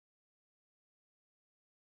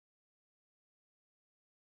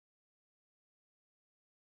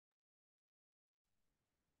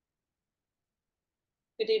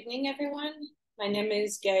Good evening, everyone. My name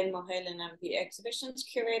is Gaëlle Morel, and I'm the exhibitions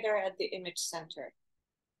curator at the Image Center.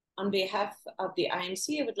 On behalf of the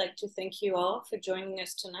IMC, I would like to thank you all for joining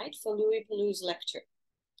us tonight for Louie Palu's lecture.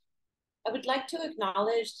 I would like to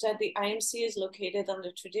acknowledge that the IMC is located on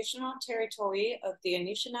the traditional territory of the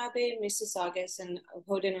Anishinaabe, Mississaugas, and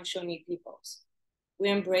Haudenosaunee peoples. We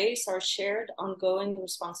embrace our shared ongoing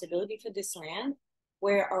responsibility for this land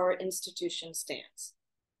where our institution stands.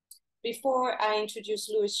 Before I introduce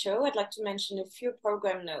Louie's show, I'd like to mention a few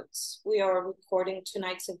program notes. We are recording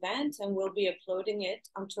tonight's event and we'll be uploading it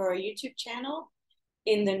onto our YouTube channel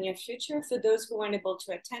in the near future for those who weren't able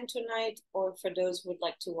to attend tonight or for those who would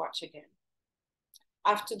like to watch again.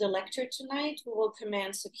 After the lecture tonight, we will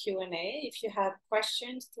commence a Q&A. If you have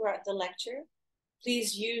questions throughout the lecture,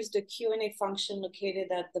 please use the Q&A function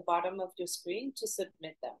located at the bottom of your screen to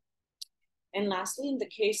submit them. And lastly, in the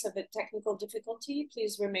case of a technical difficulty,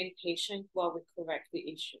 please remain patient while we correct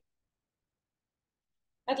the issue.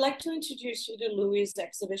 I'd like to introduce you to Louie's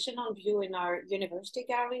exhibition on view in our university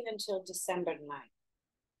gallery until December 9th.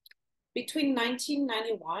 Between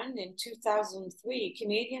 1991 and 2003,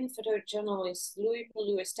 Canadian photojournalist Louie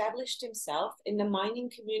Palu established himself in the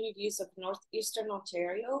mining communities of Northeastern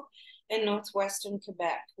Ontario and Northwestern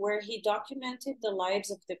Quebec, where he documented the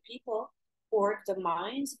lives of the people who worked the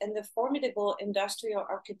mines and the formidable industrial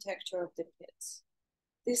architecture of the pits.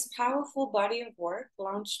 This powerful body of work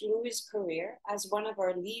launched Louie's career as one of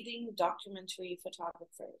our leading documentary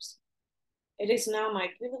photographers. It is now my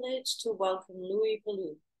privilege to welcome Louie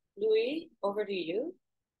Palu. Louie, over to you.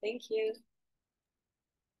 Thank you.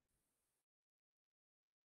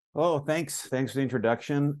 Oh, thanks. Thanks for the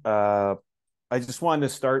introduction. I just wanted to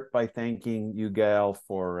start by thanking you, Gaëlle,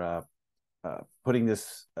 for putting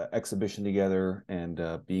this exhibition together and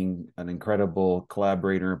being an incredible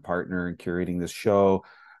collaborator and partner in curating this show.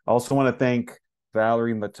 I also want to thank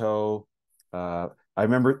Valerie Matteau. I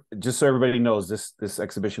remember, just so everybody knows, this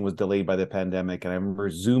exhibition was delayed by the pandemic, and I remember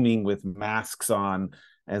Zooming with masks on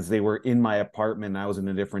as they were in my apartment. I was in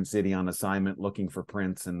a different city on assignment looking for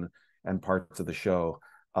prints and parts of the show.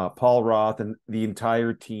 Paul Roth and the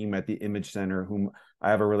entire team at the Image Center, whom I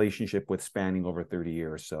have a relationship with spanning over 30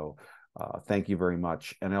 years. So thank you very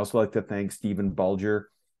much. And I also like to thank Stephen Bulger,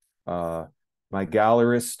 my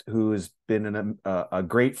gallerist, who has been a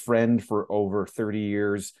great friend for over 30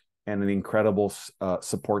 years and an incredible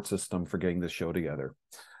support system for getting this show together.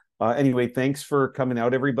 Anyway, thanks for coming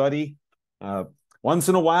out, everybody. Once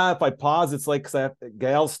in a while, if I pause, it's like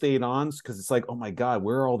Gaëlle stayed on because it's like, oh my God,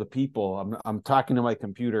 where are all the people? I'm talking to my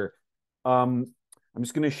computer. I'm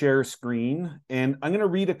just going to share a screen, and I'm going to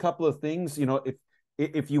read a couple of things. You know,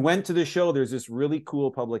 if you went to the show, there's this really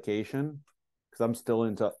cool publication, because I'm still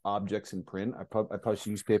into objects in print. I publish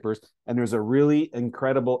newspapers, and there's a really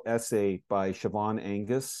incredible essay by Siobhan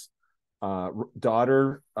Angus,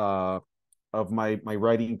 daughter of my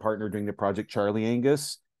writing partner during the project, Charlie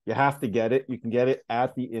Angus. You have to get it. You can get it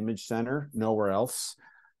at the Image Center, nowhere else.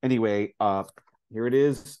 Anyway, here it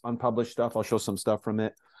is, unpublished stuff. I'll show some stuff from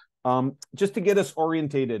it. Just to get us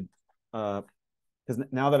orientated, because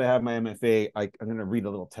now that I have my MFA, I'm going to read a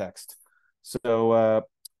little text. So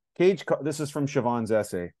Cage Call, this is from Siobhan's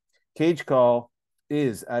essay. Cage Call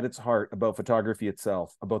is at its heart about photography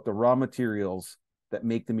itself, about the raw materials that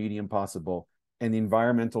make the medium possible and the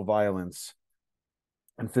environmental violence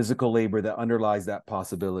and physical labor that underlies that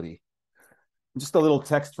possibility. Just a little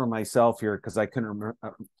text for myself here because I couldn't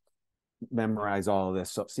memorize all of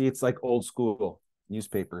this. So see, it's like old school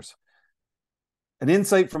newspapers. An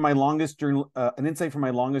insight from my longest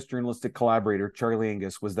journalistic collaborator, Charlie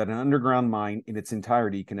Angus, was that an underground mine in its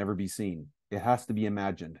entirety can never be seen. It has to be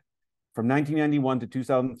imagined. From 1991 to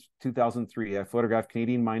 2003, I photographed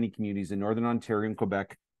Canadian mining communities in Northern Ontario and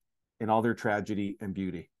Quebec in all their tragedy and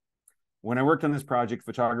beauty. When I worked on this project,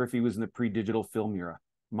 photography was in the pre-digital film era.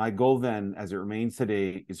 My goal then, as it remains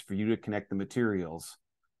today, is for you to connect the materials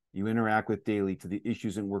you interact with daily to the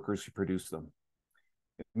issues and workers who produce them.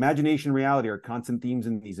 Imagination and reality are constant themes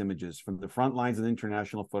in these images from the front lines of the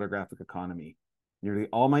international photographic economy. Nearly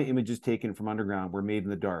all my images taken from underground were made in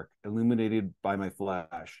the dark, illuminated by my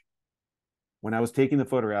flash. When I was taking the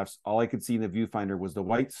photographs, all I could see in the viewfinder was the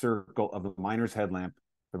white circle of the miner's headlamp.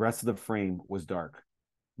 The rest of the frame was dark.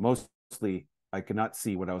 Mostly, I could not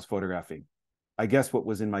see what I was photographing. I guessed what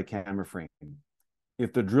was in my camera frame.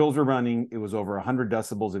 If the drills were running, it was over 100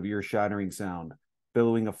 decibels of ear-shattering sound,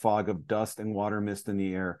 billowing a fog of dust and water mist in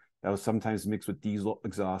the air that was sometimes mixed with diesel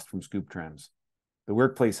exhaust from scoop trams. The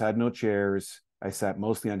workplace had no chairs. I sat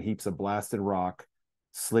mostly on heaps of blasted rock,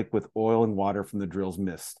 slick with oil and water from the drill's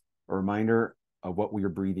mist, a reminder of what we were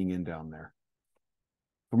breathing in down there.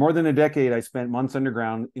 For more than a decade, I spent months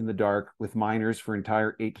underground in the dark with miners for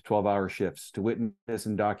entire 8 to 12-hour shifts to witness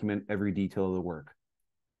and document every detail of the work.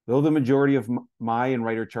 Though the majority of my and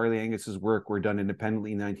writer Charlie Angus's work were done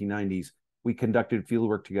independently in the 1990s, we conducted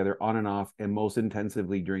fieldwork together on and off, and most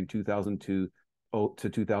intensively during 2002 to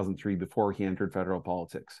 2003 before he entered federal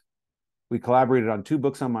politics. We collaborated on 2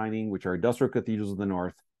 books on mining, which are Industrial Cathedrals of the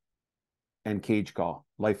North and Cage Call,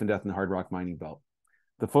 Life and Death in the Hard Rock Mining Belt.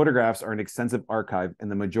 The photographs are an extensive archive,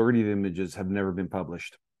 and the majority of the images have never been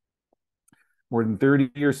published. More than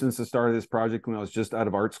 30 years since the start of this project, when I was just out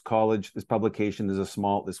of arts college, this publication is this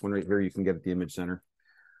one right here, you can get at the Image Center.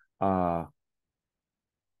 Oh,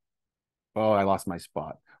 I lost my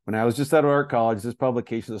spot. When I was just out of art college, this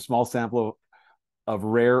publication is a small sample of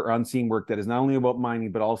rare or unseen work that is not only about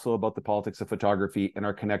mining, but also about the politics of photography and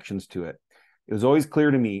our connections to it. It was always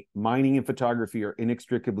clear to me, mining and photography are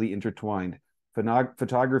inextricably intertwined.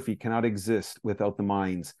 Photography cannot exist without the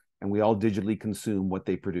mines, and we all digitally consume what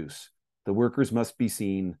they produce. The workers must be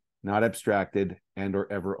seen, not abstracted and or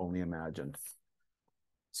ever only imagined.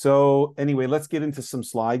 So anyway, let's get into some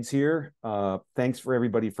slides here. Thanks for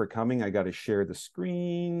everybody for coming. I got to share the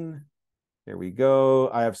screen. There we go.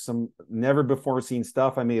 I have some never before seen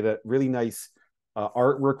stuff. I made a really nice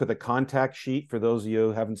artwork with a contact sheet. For those of you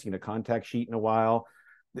who haven't seen a contact sheet in a while,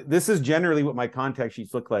 this is generally what my contact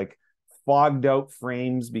sheets look like. Fogged out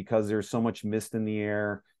frames because there's so much mist in the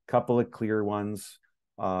air, a couple of clear ones.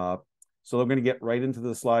 So I'm going to get right into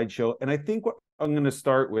the slideshow. And I think what I'm going to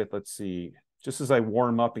start with, let's see, just as I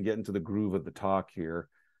warm up and get into the groove of the talk here,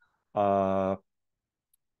 I'm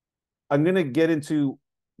going to get into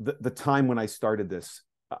the time when I started this.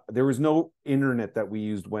 There was no internet that we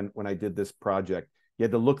used when I did this project. You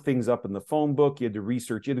had to look things up in the phone book. You had to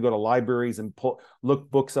research. You had to go to libraries and look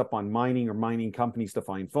books up on mining or mining companies to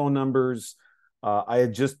find phone numbers. I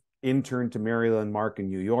had just interned to Maryland Mark in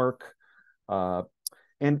New York. And,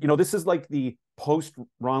 you know, this is like the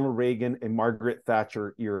post-Ronald Reagan and Margaret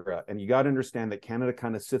Thatcher era. And you got to understand that Canada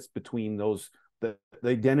kind of sits between those, the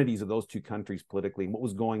identities of those 2 countries politically, and what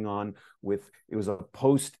was going on with, it was a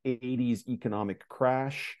post-80s economic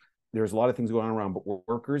crash. There's a lot of things going on around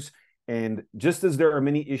workers. And just as there are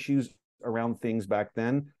many issues around things back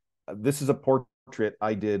then, this is a portrait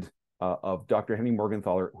I did of Dr. Henry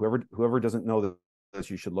Morgenthaler. Whoever doesn't know this,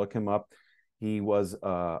 you should look him up. He was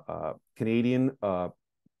a Canadian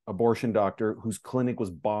abortion doctor whose clinic was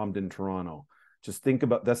bombed in Toronto. Just think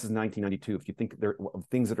about, this is 1992. If you think there are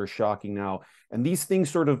things that are shocking now, and these things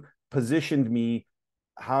sort of positioned me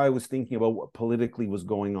how I was thinking about what politically was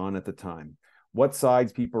going on at the time, what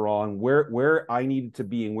sides people are on, where I needed to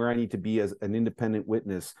be and where I need to be as an independent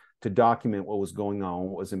witness to document what was going on,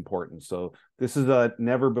 what was important. So this is a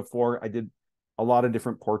never before. I did a lot of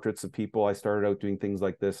different portraits of people. I started out doing things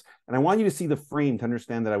like this. And I want you to see the frame to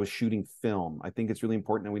understand that I was shooting film. I think it's really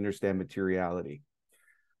important that we understand materiality.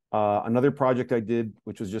 Another project I did,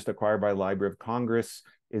 which was just acquired by the Library of Congress,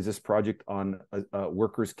 is this project on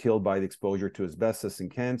workers killed by the exposure to asbestos and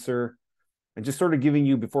cancer. And just sort of giving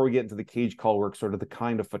you, before we get into the cage call work, sort of the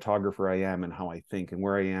kind of photographer I am and how I think and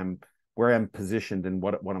where I am positioned and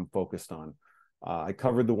what I'm focused on. I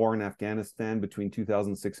covered the war in Afghanistan between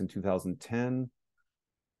 2006 and 2010.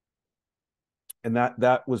 And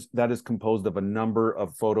that is composed of a number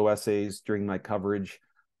of photo essays during my coverage.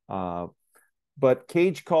 But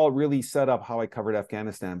Cage Call really set up how I covered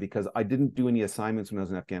Afghanistan, because I didn't do any assignments when I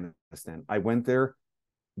was in Afghanistan. I went there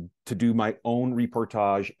to do my own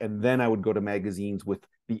reportage, and then I would go to magazines with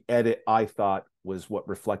the edit I thought was what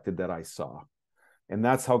reflected that I saw. And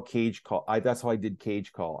that's how that's how I did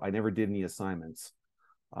Cage Call. I never did any assignments.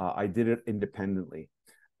 I did it independently.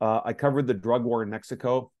 I covered the drug war in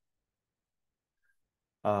Mexico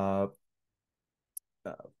from,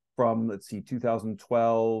 let's see,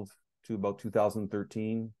 2012 to about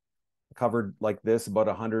 2013. I covered like this about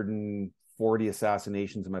 140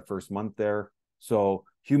 assassinations in my first month there. So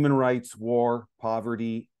human rights, war,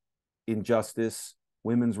 poverty, injustice,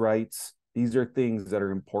 women's rights, these are things that are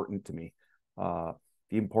important to me.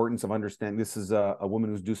 The importance of understanding, this is a woman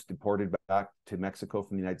who's just deported back to Mexico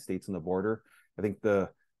from the United States on the border. I think the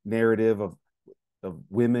narrative of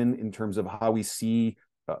women in terms of how we see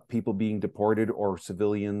people being deported or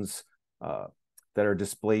civilians that are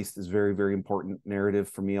displaced is very, very important narrative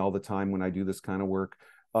for me all the time when I do this kind of work.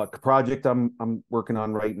 Project I'm working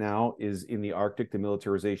on right now is in the Arctic, the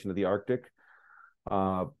militarization of the Arctic.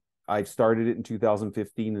 I started it in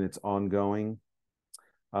 2015 and it's ongoing.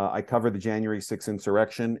 I covered the January 6th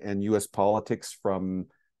insurrection and U.S. politics from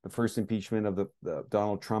the first impeachment of the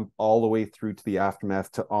Donald Trump all the way through to the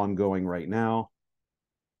aftermath to ongoing right now.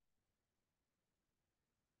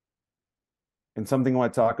 And something I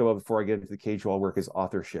want to talk about before I get into the cage wall work is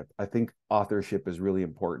authorship. I think authorship is really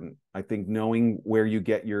important. I think knowing where you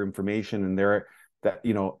get your information,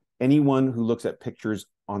 and anyone who looks at pictures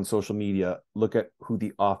on social media, look at who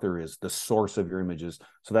the author is, the source of your images.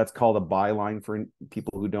 So that's called a byline for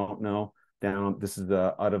people who don't know. This is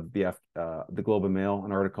out of the Globe and Mail,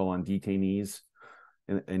 an article on detainees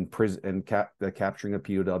in prison and the capturing of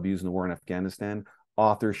POWs in the war in Afghanistan.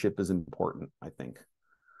 Authorship is important, I think.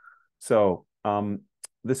 So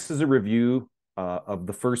this is a review of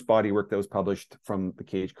the first body work that was published from the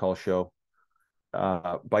Cage Call Show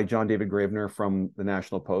by John David Gravener from the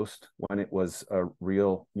National Post when it was a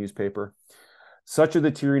real newspaper. Such are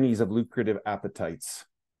the tyrannies of lucrative appetites.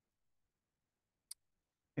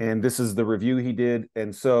 And this is the review he did.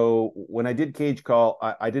 And so when I did Cage Call,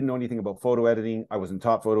 I didn't know anything about photo editing. I wasn't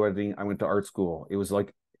taught photo editing. I went to art school. It was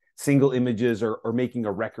like single images or making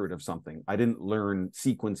a record of something. I didn't learn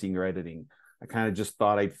sequencing or editing. I kind of just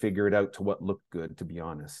thought I'd figure it out to what looked good, to be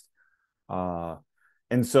honest.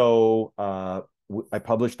 And so I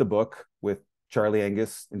published a book with Charlie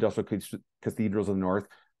Angus, Industrial Cathedrals of the North.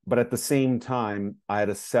 But at the same time, I had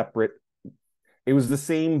it was the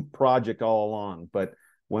same project all along. But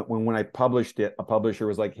when I published it, a publisher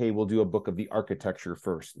was like, hey, we'll do a book of the architecture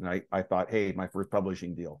first. And I thought, hey, my first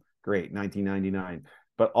publishing deal. Great, 1999.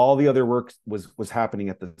 But all the other work was happening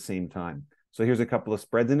at the same time. So here's a couple of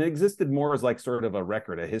spreads. And it existed more as like sort of a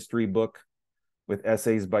record, a history book with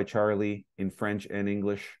essays by Charlie in French and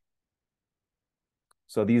English.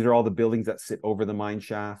 So these are all the buildings that sit over the mine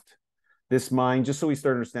shaft. This mine, just so we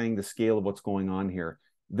start understanding the scale of what's going on here,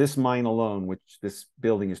 this mine alone, which this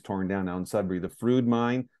building is torn down now in Sudbury, the Frood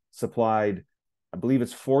mine supplied, I believe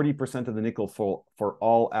it's 40% of the nickel for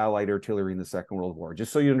all Allied artillery in the Second World War.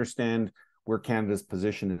 Just so you understand where Canada's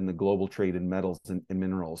positioned in the global trade in metals and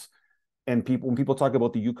minerals. And when people talk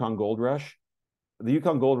about the Yukon Gold Rush, the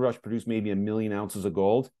Yukon Gold Rush produced maybe 1 million ounces of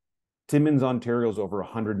gold. Timmins, Ontario is over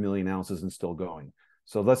 100 million ounces and still going.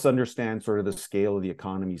 So let's understand sort of the scale of the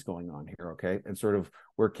economies going on here, okay? And sort of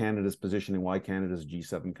where Canada's positioned and why Canada's a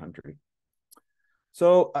G7 country.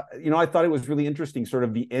 So, I thought it was really interesting, sort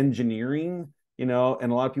of the engineering, and a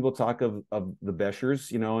lot of people talk of the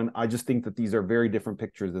Beschers, and I just think that these are very different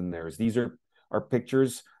pictures than theirs. These are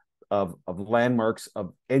pictures of landmarks,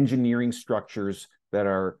 of engineering structures that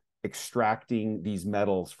are extracting these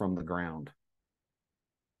metals from the ground.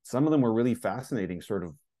 Some of them were really fascinating, sort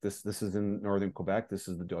of. This is in northern Quebec. This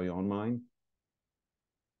is the Doyon mine.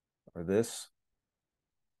 Or this.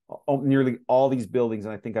 Nearly all these buildings,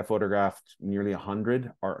 and I think I photographed nearly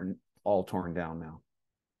 100, are all torn down now.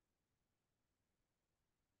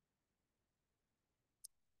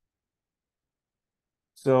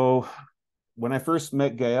 So when I first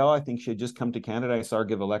met Gail, I think she had just come to Canada. I saw her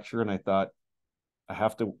give a lecture, and I thought, I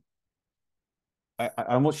have to. I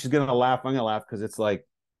almost, she's gonna laugh. I'm gonna laugh because it's like,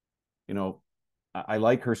 I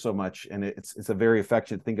like her so much, and it's a very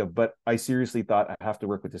affectionate thing of. But I seriously thought I have to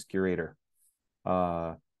work with this curator.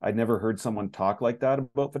 I'd never heard someone talk like that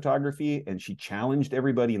about photography, and she challenged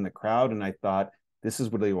everybody in the crowd. And I thought, this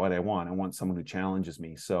is really what I want. I want someone who challenges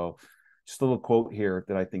me. So just a little quote here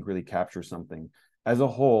that I think really captures something. As a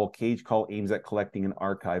whole, Cage Call aims at collecting an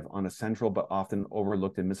archive on a central but often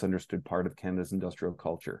overlooked and misunderstood part of Canada's industrial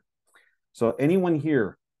culture. So anyone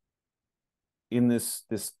here in this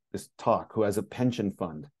talk who has a pension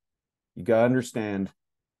fund, you got to understand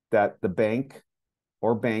that the bank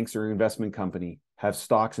or banks or investment company have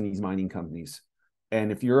stocks in these mining companies.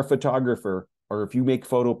 And if you're a photographer, or if you make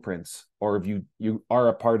photo prints, or if you are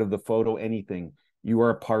a part of the photo anything, you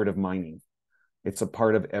are a part of mining. It's a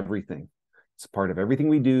part of everything. It's a part of everything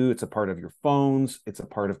we do. It's a part of your phones. It's a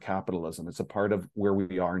part of capitalism. It's a part of where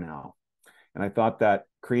we are now. And I thought that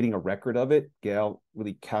creating a record of it, Gail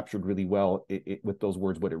really captured really well with those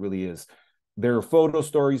words what it really is. There are photo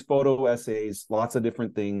stories, photo essays, lots of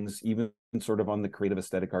different things, even sort of on the creative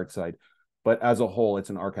aesthetic art side. But as a whole, it's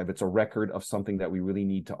an archive. It's a record of something that we really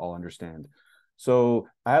need to all understand. So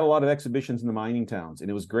I had a lot of exhibitions in the mining towns, and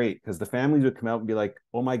it was great because the families would come out and be like,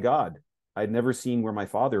 oh my God, I'd never seen where my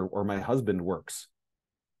father or my husband works,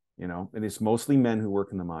 and it's mostly men who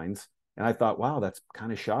work in the mines. And I thought, wow, that's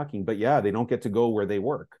kind of shocking. But yeah, they don't get to go where they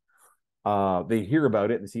work. They hear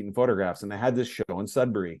about it and see it in photographs. And I had this show in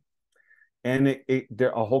Sudbury. And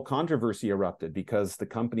a whole controversy erupted because the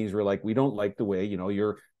companies were like, we don't like the way,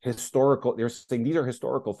 you're historical. They're saying these are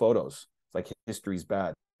historical photos. It's like history's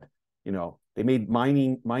bad. They made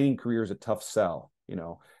mining careers a tough sell,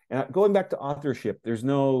 And going back to authorship, there's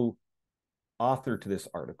no author to this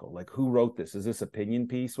article. Like, who wrote this? Is this opinion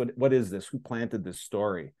piece? What is this? Who planted this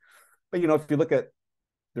story? But if you look at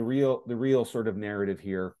the real sort of narrative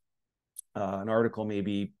here, an article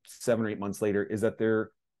maybe 7 or 8 months later, is that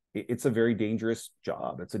it's a very dangerous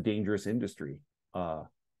job. It's a dangerous industry. I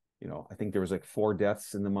think there was like 4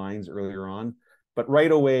 deaths in the mines earlier on, but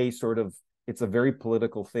right away, sort of, it's a very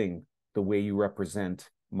political thing, the way you represent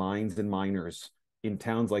mines and miners in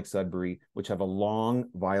towns like Sudbury, which have a long,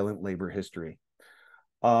 violent labor history.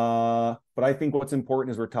 But I think what's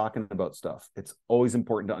important is we're talking about stuff. It's always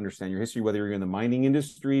important to understand your history, whether you're in the mining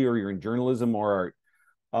industry or you're in journalism or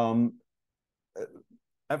art.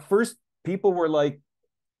 At first, people were like,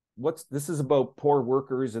 this is about poor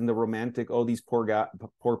workers and the romantic, these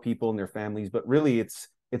poor people and their families. But really, it's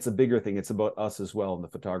a bigger thing. It's about us as well in the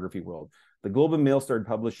photography world. The Globe and Mail started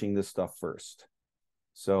publishing this stuff first.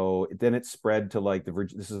 So then it spread to like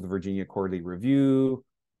this is the Virginia Quarterly Review.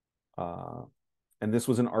 And this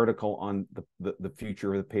was an article on the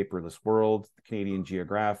future of the paperless world, the Canadian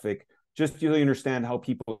Geographic, just to really understand how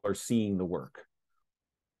people are seeing the work.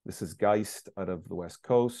 This is Geist out of the West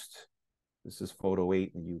Coast. This is Photo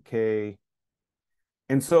 8 in the UK.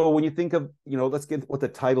 And so when you think of, let's get what the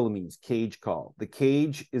title means, cage call. The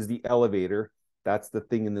cage is the elevator. That's the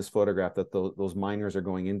thing in this photograph that those miners are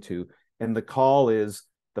going into. And the call is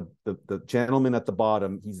the gentleman at the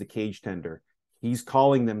bottom. He's the cage tender. He's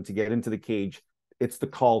calling them to get into the cage. It's the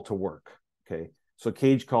call to work. Okay. So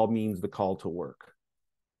cage call means the call to work.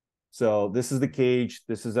 So this is the cage.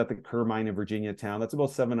 This is at the Kerr mine in Virginia town. That's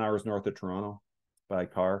about 7 hours north of Toronto by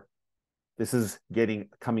car. This is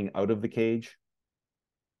coming out of the cage.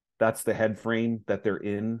 That's the head frame that they're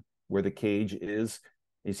in, where the cage is.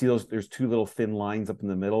 You see there's 2 little thin lines up in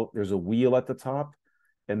the middle. There's a wheel at the top,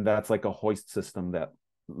 and that's like a hoist system that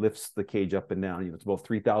lifts the cage up and down. It's about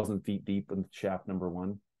 3,000 feet deep in shaft number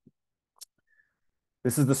 1.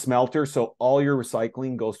 This is the smelter. So all your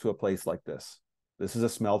recycling goes to a place like this. This is a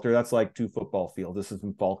smelter. That's like 2 football fields. This is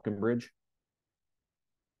in Falconbridge.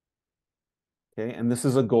 Okay. And this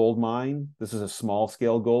is a gold mine. This is a small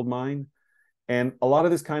scale gold mine. And a lot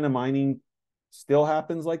of this kind of mining still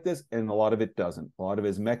happens like this, and a lot of it doesn't. A lot of it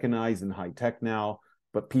is mechanized and high tech now,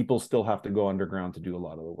 but people still have to go underground to do a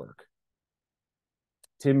lot of the work.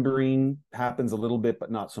 Timbering happens a little bit,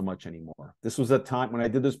 but not so much anymore. This was a time when I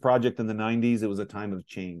did this project in the 90s, it was a time of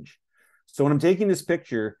change. So when I'm taking this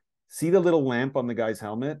picture, see the little lamp on the guy's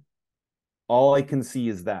helmet? All I can see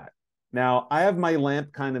is that. Now, I have my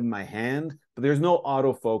lamp kind of in my hand, but there's no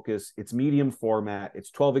autofocus. It's medium format.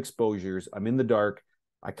 It's 12 exposures. I'm in the dark.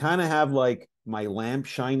 I kind of have like my lamp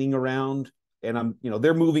shining around, and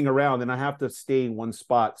they're moving around, and I have to stay in one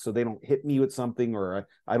spot so they don't hit me with something, or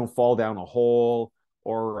I don't fall down a hole,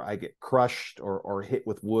 or I get crushed or hit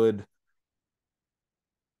with wood.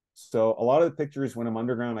 So a lot of the pictures when I'm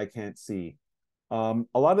underground, I can't see. A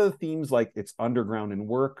lot of the themes, like it's underground in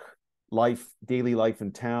work, life, daily life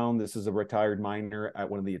in town. This is a retired miner at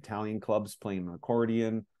one of the Italian clubs playing an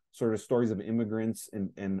accordion, sort of stories of immigrants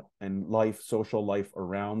and life, social life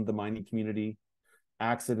around the mining community.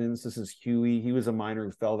 Accidents. This is Huey. He was a miner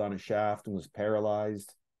who fell down a shaft and was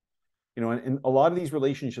paralyzed. And a lot of these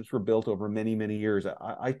relationships were built over many, many years.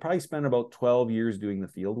 I probably spent about 12 years doing the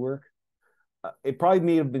field work. It probably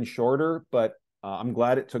may have been shorter, but I'm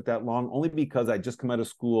glad it took that long, only because I just come out of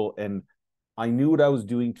school and I knew what I was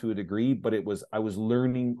doing to a degree, but I was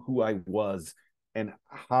learning who I was and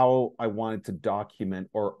how I wanted to document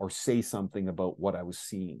or say something about what I was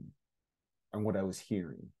seeing and what I was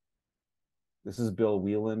hearing. This is Bill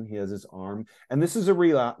Whelan. He has his arm, and this is a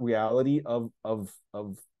reality of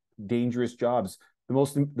dangerous jobs.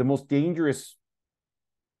 The most dangerous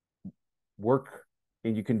work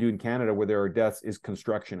and you can do in Canada where there are deaths is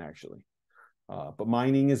construction, actually. But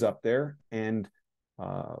mining is up there, and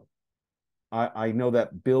I know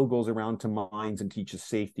that Bill goes around to mines and teaches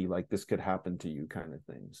safety, like this could happen to you kind of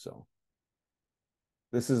thing. So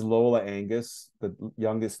this is Lola Angus, the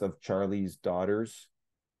youngest of Charlie's daughters.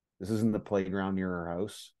 This is in the playground near her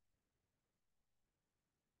house.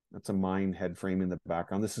 That's a mine head frame in the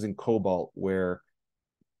background. This is in Cobalt, where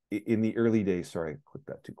in the early days, sorry, I clicked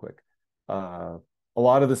that too quick. A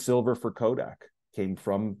lot of the silver for Kodak came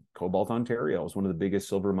from Cobalt, Ontario. It was one of the biggest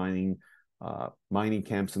silver mining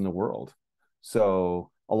camps in the world.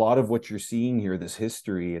 So a lot of what you're seeing here, this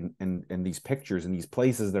history and these pictures and these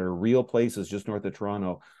places that are real places just north of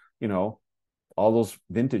Toronto, all those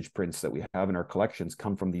vintage prints that we have in our collections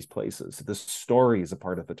come from these places. This story is a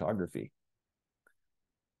part of photography.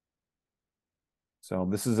 So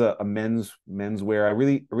this is a menswear. I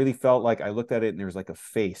really felt like I looked at it and there's like a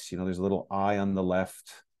face, there's a little eye on the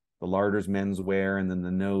left, the Larders menswear, and then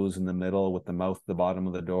the nose in the middle with the mouth at the bottom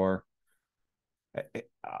of the door.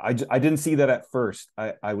 I didn't see that at first.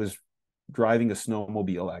 I was driving a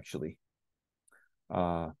snowmobile, actually.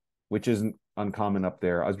 which isn't uncommon up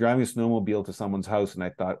there. I was driving a snowmobile to someone's house and I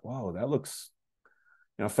thought, wow, that looks,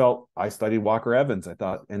 I studied Walker Evans. I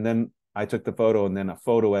thought, and then I took the photo and then a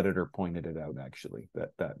photo editor pointed it out actually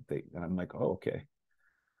that they, and I'm like, oh, okay.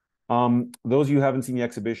 Those of you who haven't seen the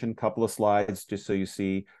exhibition, couple of slides just so you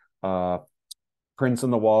see prints on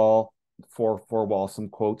the wall, four walls, some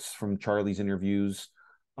quotes from Charlie's interviews,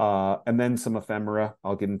 and then some ephemera.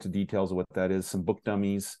 I'll get into details of what that is, some book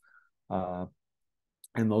dummies,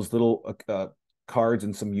 and those little cards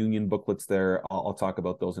and some union booklets there. I'll talk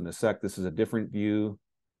about those in a sec. This is a different view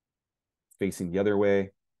facing the other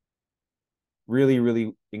way. Really,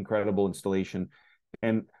 really incredible installation.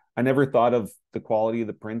 And I never thought of the quality of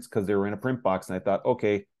the prints because they were in a print box. And I thought,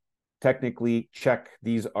 okay, technically check.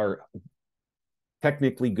 These are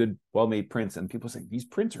technically good, well-made prints. And people say, these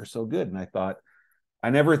prints are so good. And I thought, I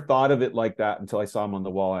never thought of it like that until I saw them on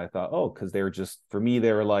the wall. And I thought, oh, because they were just, for me,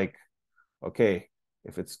 they were like, okay,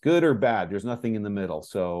 if it's good or bad, there's nothing in the middle.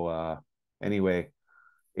 So anyway,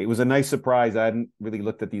 it was a nice surprise. I hadn't really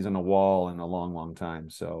looked at these on a wall in a long, long time.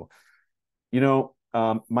 So,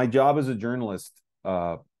 my job as a journalist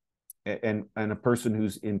and a person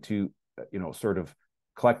who's into, sort of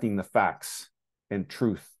collecting the facts and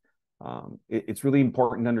truth, it's really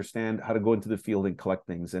important to understand how to go into the field and collect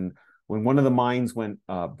things. And when one of the mines went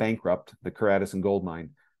bankrupt, the Curatiss gold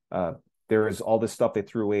mine, there was all this stuff they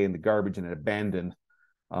threw away in the garbage and it abandoned.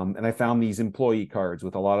 And I found these employee cards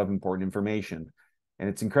with a lot of important information. And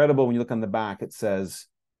it's incredible when you look on the back, it says,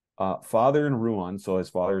 father in Rouen, so his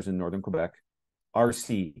father's in northern Quebec,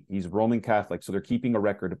 RC, he's Roman Catholic, so they're keeping a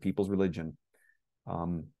record of people's religion.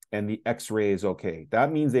 And the x-ray is okay.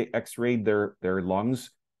 That means they x-rayed their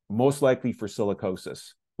lungs, most likely for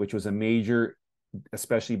silicosis, which was a major,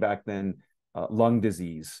 especially back then, lung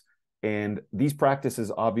disease. And these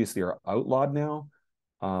practices obviously are outlawed now,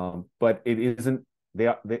 but it isn't, they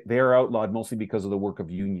are outlawed mostly because of the work of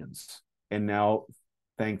unions. And now,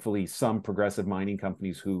 thankfully, some progressive mining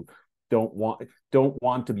companies who don't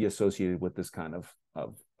want to be associated with this kind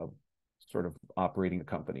of sort of operating a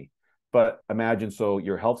company. But imagine, so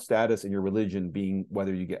your health status and your religion being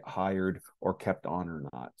whether you get hired or kept on or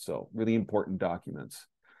not. So really important documents.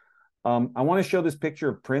 I want to show this picture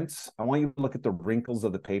of prints. I want you to look at the wrinkles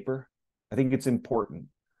of the paper. I think it's important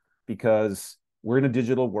because we're in a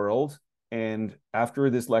digital world. And after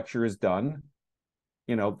this lecture is done,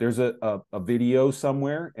 there's a video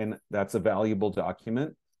somewhere, and that's a valuable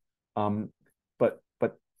document.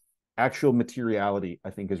 But actual materiality, I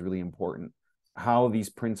think, is really important. How these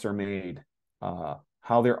prints are made,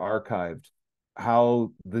 how they're archived,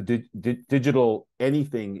 how the digital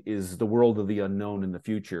anything is the world of the unknown in the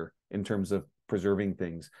future in terms of preserving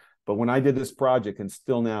things. But when I did this project, and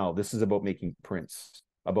still now, this is about making prints,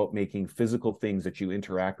 about making physical things that you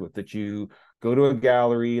interact with, that you go to a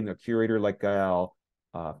gallery and the curator like Gael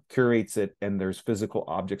curates it, and there's physical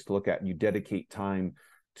objects to look at, and you dedicate time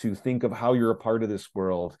to think of how you're a part of this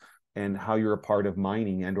world and how you're a part of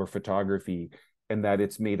mining and or photography, and that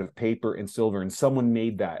it's made of paper and silver, and someone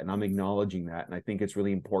made that, and I'm acknowledging that. And I think it's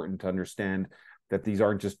really important to understand that these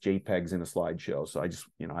aren't just JPEGs in a slideshow. So I just,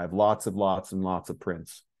 I have lots and lots of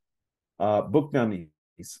prints. Book dummies.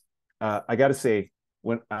 I got to say,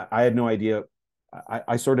 when I had no idea,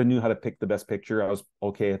 I sort of knew how to pick the best picture. I was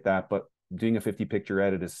okay at that, but doing a 50 picture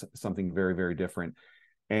edit is something very, very different.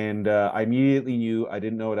 And I immediately knew I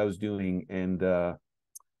didn't know what I was doing. And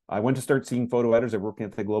I went to start seeing photo editors. I worked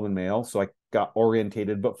at the Globe and Mail, so I got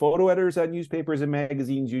orientated. But photo editors at newspapers and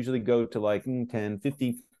magazines usually go to like 10,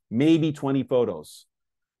 15, maybe 20 photos.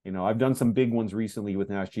 I've done some big ones recently with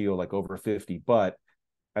Nash Geo, like over 50. But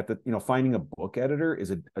at the, finding a book editor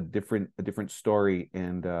is a different story.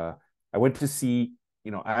 And I went to see,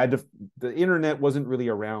 I had to, the internet wasn't really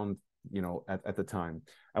around, at the time.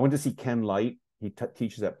 I went to see Ken Light. He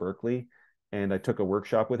teaches at Berkeley, and I took a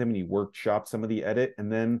workshop with him, and he workshopped some of the edit.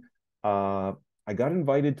 And then I got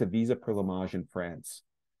invited to Visa pour l'Image in France.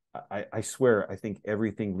 I swear, I think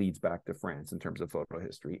everything leads back to France in terms of photo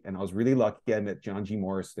history. And I was really lucky. I met John G.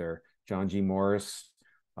 Morris there. John G. Morris,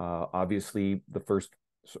 obviously the first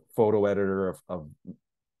photo editor of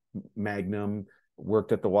Magnum,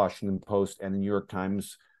 worked at the Washington Post and the New York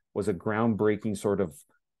Times, was a groundbreaking sort of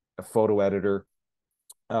a photo editor.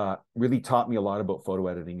 Really taught me a lot about photo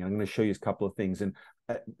editing. I'm going to show you a couple of things. And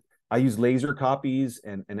I use laser copies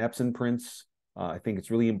and Epson prints. I think it's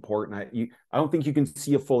really important. I don't think you can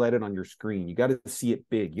see a full edit on your screen. You got to see it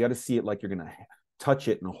big. You got to see it like you're going to touch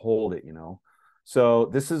it and hold it, So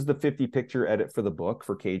this is the 50 picture edit for the book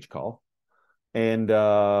for Cage Call. And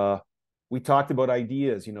we talked about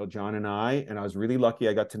ideas, John and I was really lucky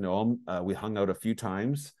I got to know him. We hung out a few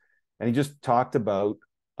times, and he just talked about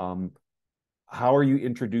How are you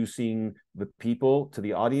introducing the people to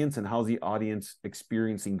the audience, and how's the audience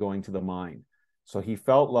experiencing going to the mine? So he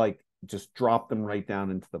felt like just drop them right down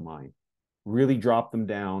into the mine, really drop them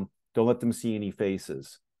down. Don't let them see any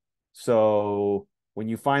faces. So when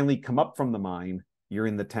you finally come up from the mine, you're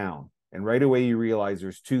in the town. And right away you realize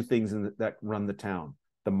there's two things that run the town: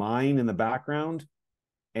 the mine in the background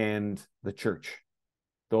and the church.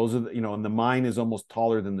 Those are, and the mine is almost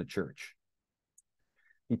taller than the church.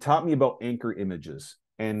 He taught me about anchor images.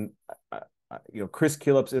 And, Chris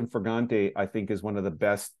Killip's Infragante, I think, is one of the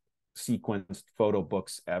best sequenced photo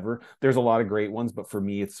books ever. There's a lot of great ones, but for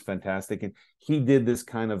me, it's fantastic. And he did this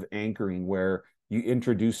kind of anchoring where you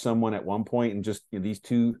introduce someone at one point, and just these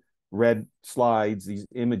two red slides, these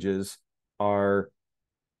images are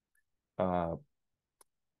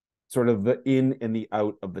sort of the in and the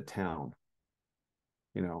out of the town,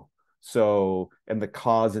 so, and the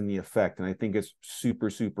cause and the effect. And I think it's super,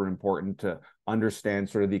 super important to understand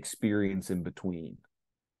sort of the experience in between.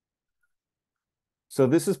 So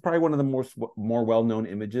this is probably one of the more well-known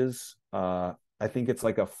images. I think it's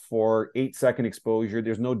like a 8-second exposure.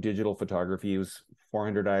 There's no digital photography. It was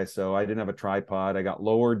 400 ISO. I didn't have a tripod. I got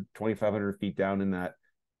lowered 2,500 feet down in that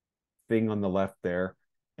thing on the left there.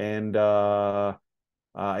 And I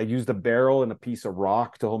used a barrel and a piece of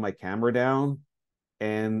rock to hold my camera down.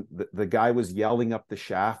 And the guy was yelling up the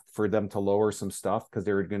shaft for them to lower some stuff because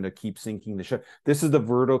they were going to keep sinking the shaft. This is the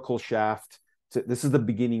vertical shaft. So this is the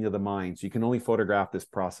beginning of the mine. So you can only photograph this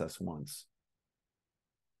process once.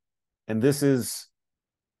 And this is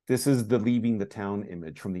the leaving the town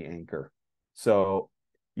image from the anchor. So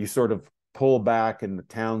you sort of pull back and the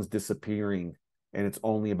town's disappearing and it's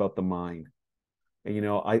only about the mine. And,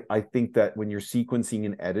 I think that when you're sequencing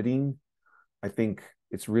and editing, I think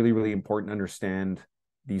it's really, really important to understand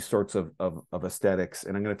these sorts of aesthetics.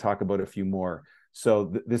 And I'm going to talk about a few more.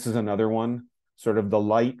 So this is another one, sort of the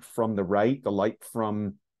light from the right, the light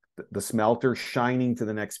from the smelter shining to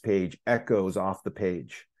the next page, echoes off the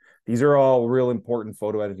page. These are all real important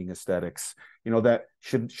photo editing aesthetics, that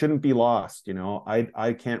shouldn't be lost.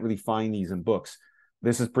 I can't really find these in books.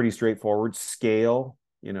 This is pretty straightforward. Scale,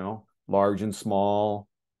 large and small.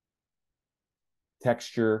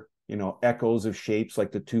 Texture, echoes of shapes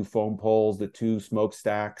like the two foam poles, the two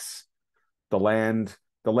smokestacks, the land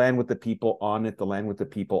with the people on it, the land with the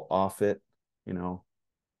people off it,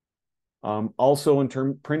 Also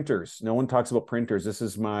in printers, no one talks about printers. This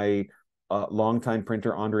is my longtime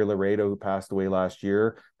printer, Andre Laredo, who passed away last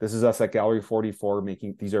year. This is us at Gallery 44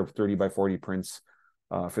 making, these are 30 by 40 prints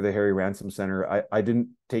for the Harry Ransom Center. I didn't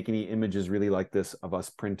take any images really like this of us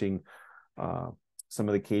printing some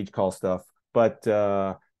of the cage call stuff, but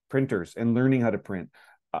printers and learning how to print.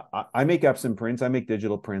 I make Epson prints, I make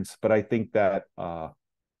digital prints, but I think that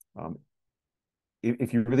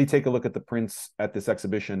if you really take a look at the prints at this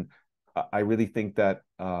exhibition, I really think that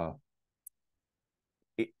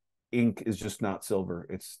ink is just not silver.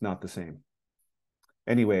 It's not the same.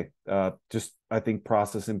 Anyway, just I think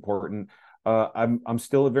process important. I'm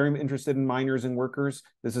still very interested in miners and workers.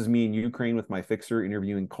 This is me in Ukraine with my fixer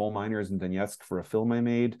interviewing coal miners in Donetsk for a film I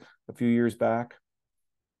made a few years back.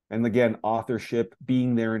 And again, authorship,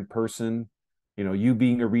 being there in person, you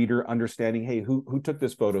being a reader, understanding, hey, who took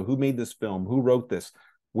this photo? Who made this film? Who wrote this?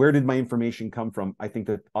 Where did my information come from? I think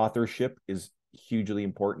that authorship is hugely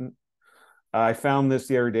important. I found this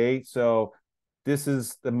the other day. So this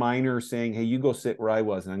is the miner saying, hey, you go sit where I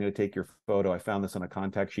was, and I'm going to take your photo. I found this on a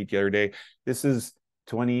contact sheet the other day. This is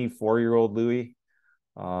 24-year-old Louie.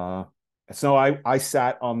 So I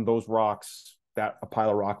sat on those rocks, a pile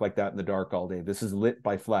of rock like that in the dark all day. This is lit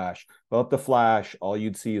by flash. Without the flash, all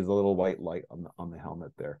you'd see is a little white light on the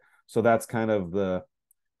helmet there. So that's kind of the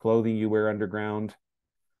clothing you wear underground.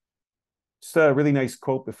 Just a really nice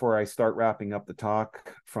quote before I start wrapping up the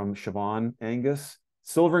talk from Siobhan Angus.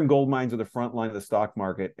 Silver and gold mines are the front line of the stock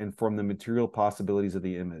market and form the material possibilities of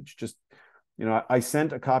the image. Just, I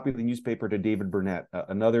sent a copy of the newspaper to David Burnett,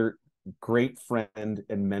 another great friend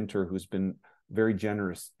and mentor who's been very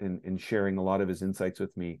generous in sharing a lot of his insights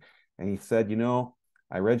with me. And he said,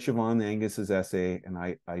 I read Siobhan Angus's essay,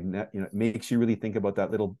 and it makes you really think about that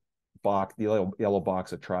little box, the yellow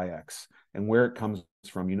box of Tri-X, and where it comes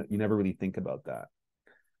from. You never really think about that.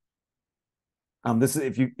 This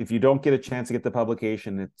is if you don't get a chance to get the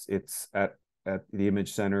publication, it's at the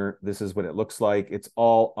Image Center. This is what it looks like. It's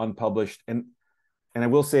all unpublished, and I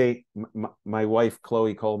will say, my wife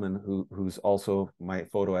Chloe Coleman, who's also my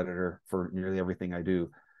photo editor for nearly everything I do,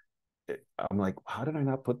 I'm like, how did I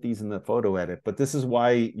not put these in the photo edit? But this is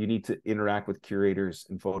why you need to interact with curators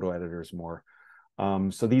and photo editors more.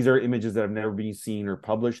 So these are images that have never been seen or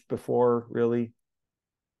published before, really.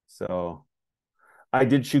 So I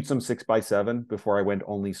did shoot some 6x7 before I went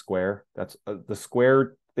only square. That's the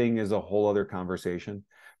square thing is a whole other conversation.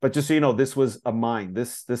 But just so you know, this was a mine.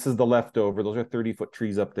 This is the leftover. Those are 30-foot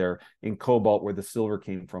trees up there in cobalt where the silver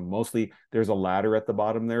came from. Mostly there's a ladder at the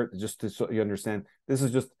bottom there, just to so you understand. This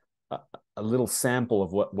is just a little sample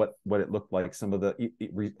of what it looked like, some of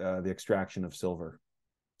the extraction of silver.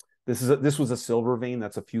 This was a silver vein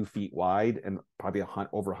that's a few feet wide and probably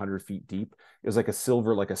over 100 feet deep. It was like a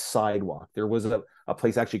silver, like a sidewalk. There was a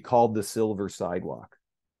place actually called the Silver Sidewalk.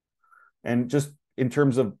 And just in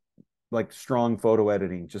terms of like strong photo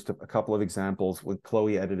editing, just a couple of examples when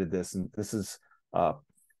Chloe edited this, and this is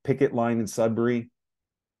picket line in Sudbury.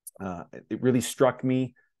 It really struck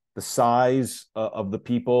me the size of the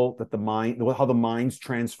people, that how the mines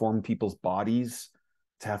transform people's bodies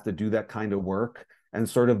to have to do that kind of work, and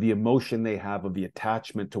sort of the emotion they have of the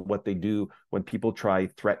attachment to what they do when people try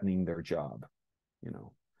threatening their job, you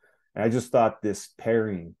know. And I just thought this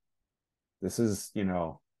pairing, this is, you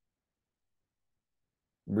know,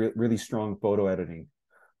 really strong photo editing.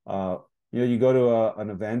 You know, you go to an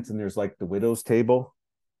event and there's like the widow's table,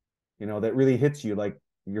 you know, that really hits you. Like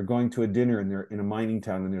you're going to a dinner and they're in a mining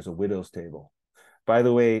town and there's a widow's table. By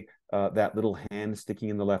the way, that little hand sticking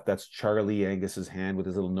in the left, that's Charlie Angus's hand with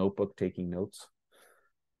his little notebook taking notes.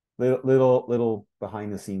 Little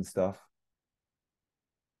behind the scenes stuff.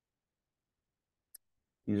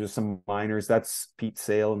 These are some miners. That's Pete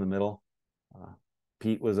Sale in the middle.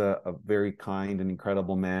 Pete was a very kind and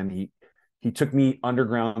incredible man. He took me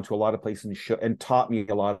underground to a lot of places and taught me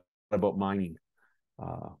a lot about mining.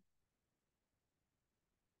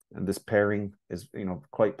 And this pairing is, you know,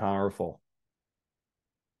 quite powerful.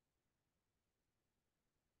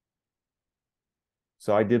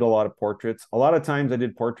 So I did a lot of portraits. A lot of times I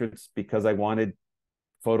did portraits because I wanted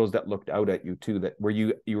photos that looked out at you too, that where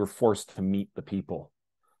you were forced to meet the people.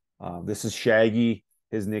 This is Shaggy,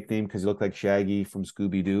 his nickname, because he looked like Shaggy from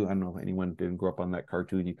Scooby-Doo. I don't know if anyone didn't grow up on that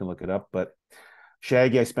cartoon. You can look it up. But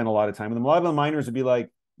Shaggy, I spent a lot of time with him. A lot of the miners would be like,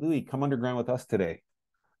 Louie, come underground with us today.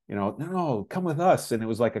 You know, no, come with us. And it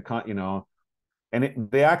was like you know, and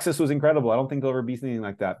the access was incredible. I don't think there'll ever be anything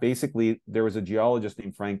like that. Basically, there was a geologist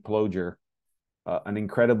named Frank Ploger, an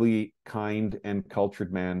incredibly kind and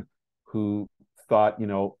cultured man who thought, you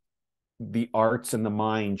know, the arts and the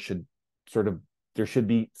mind should sort of, there should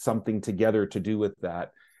be something together to do with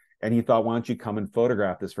that. And he thought, why don't you come and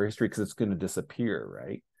photograph this for history, because it's going to disappear,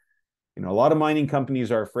 right? You know, a lot of mining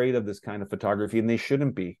companies are afraid of this kind of photography, and they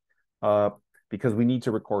shouldn't be, because we need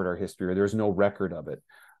to record our history, or there's no record of it.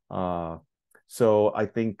 So I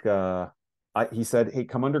think he said, hey,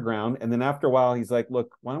 come underground. And then after a while, he's like,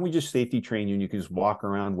 look, why don't we just safety train you and you can just walk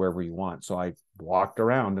around wherever you want. So I walked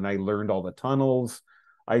around and I learned all the tunnels.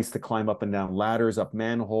 I used to climb up and down ladders, up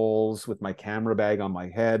manholes with my camera bag on my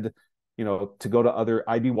head, you know, to go to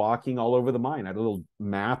I'd be walking all over the mine. I had a little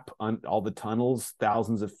map on all the tunnels,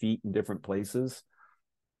 thousands of feet in different places.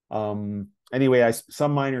 Anyway,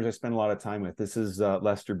 some miners I spent a lot of time with. This is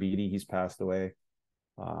Lester Beatty. He's passed away.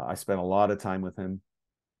 I spent a lot of time with him.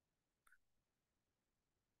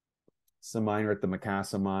 Some miner at the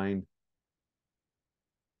Macassa mine,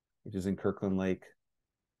 which is in Kirkland Lake.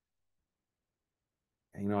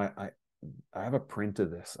 And, you know, I have a print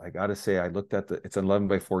of this. I got to say, I looked at it's 11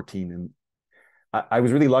 by 14, and I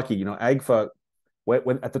was really lucky. You know, AGFA,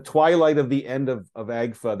 when at the twilight of the end of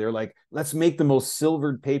AGFA, they're like, let's make the most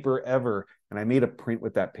silvered paper ever. And I made a print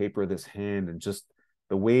with that paper of this hand, and just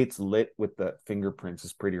the way it's lit with the fingerprints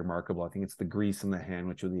is pretty remarkable. I think it's the grease in the hand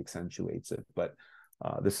which really accentuates it. But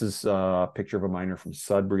this is a picture of a miner from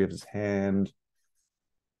Sudbury of his hand.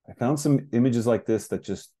 I found some images like this that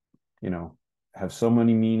just, you know, have so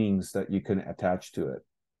many meanings that you can attach to it.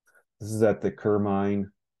 This is at the Kerr mine.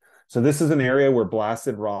 So this is an area where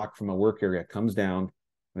blasted rock from a work area comes down,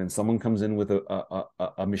 and then someone comes in with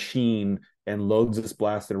a machine and loads this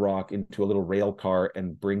blasted rock into a little rail car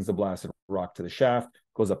and brings the blasted rock to the shaft,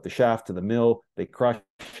 goes up the shaft to the mill, they crush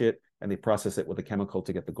it, and they process it with a chemical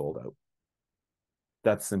to get the gold out.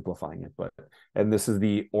 That's simplifying it, and this is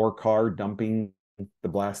the ore car dumping the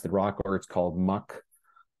blasted rock, or it's called muck,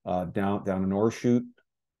 down an ore chute.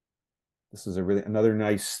 This is another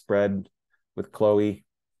nice spread with Chloe.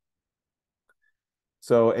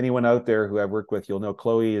 So anyone out there who I've worked with, you'll know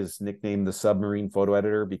Chloe is nicknamed the submarine photo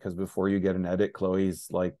editor, because before you get an edit, Chloe's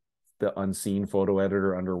like the unseen photo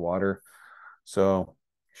editor underwater. So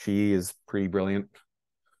she is pretty brilliant.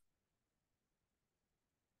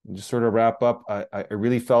 And just sort of wrap up, I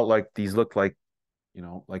really felt like these looked like, you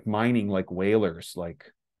know, like mining, like whalers,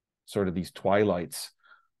 like sort of these twilights.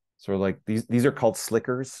 Sort of like these are called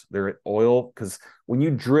slickers. They're oil, because when you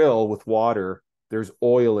drill with water, there's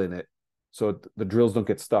oil in it, so the drills don't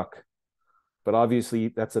get stuck. But obviously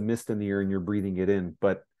that's a mist in the air and you're breathing it in,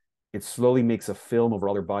 but it slowly makes a film over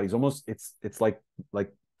all their bodies. Almost it's like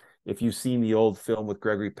if you've seen the old film with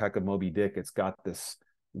Gregory Peck of Moby Dick, it's got this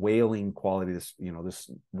whaling quality, this, you know, this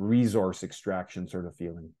resource extraction sort of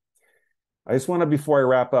feeling. I just want to, before I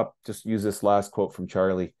wrap up, just use this last quote from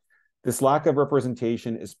Charlie. This lack of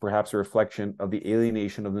representation is perhaps a reflection of the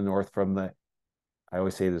alienation of the North from the, I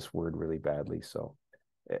always say this word really badly, so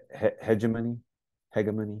hegemony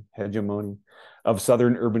of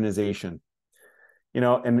Southern urbanization. You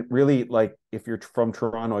know, and really, like, if you're from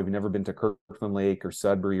Toronto, if you've never been to Kirkland Lake or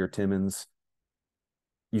Sudbury or Timmins,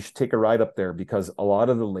 you should take a ride up there, because a lot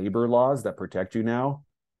of the labor laws that protect you now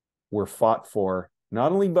were fought for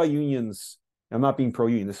not only by unions. I'm not being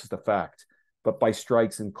pro-union, this is the fact, but by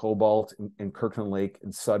strikes in Cobalt and Kirkland Lake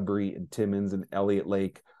and Sudbury and Timmins and Elliott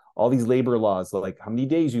Lake. All these labor laws, like how many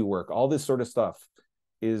days you work, all this sort of stuff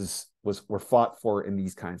were fought for in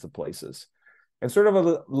these kinds of places. And sort of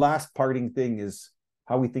a last parting thing is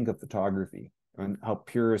how we think of photography and how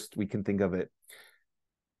purist we can think of it.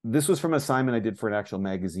 This was from an assignment I did for an actual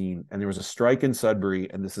magazine, and there was a strike in Sudbury,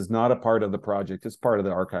 and this is not a part of the project, it's part of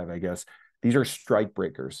the archive, I guess. These are strike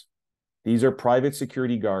breakers. These are private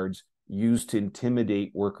security guards used to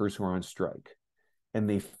intimidate workers who are on strike. And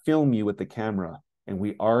they film you with the camera. And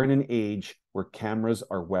we are in an age where cameras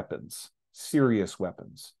are weapons, serious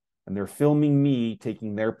weapons. And they're filming me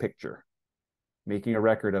taking their picture, making a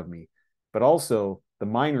record of me. But also the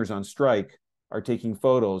miners on strike are taking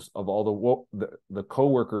photos of all the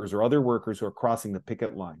co-workers or other workers who are crossing the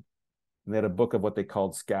picket line. And they had a book of what they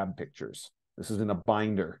called scab pictures. This is in a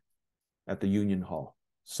binder at the Union Hall.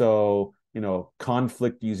 So, you know,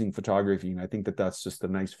 conflict using photography. And I think that that's just a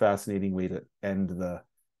nice, fascinating way to end the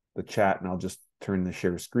chat. And I'll just turn the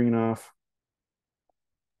share screen off.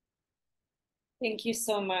 Thank you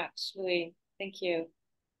so much, Louie. Thank you.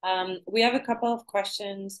 We have a couple of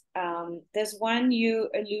questions. There's one, you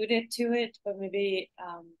alluded to it, but maybe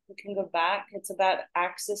we can go back. It's about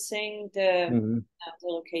accessing the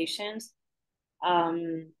locations.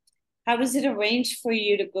 How is it arranged for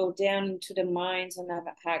you to go down into the mines and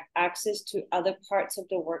have access to other parts of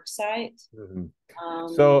the work site?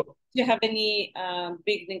 So, do you have any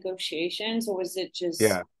big negotiations, or was it just...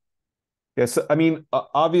 Yeah. Yes. I mean,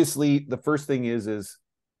 obviously, the first thing is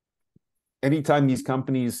anytime these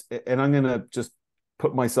companies, and I'm going to just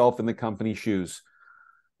put myself in the company shoes.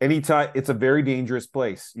 Anytime, it's a very dangerous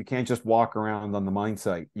place. You can't just walk around on the mine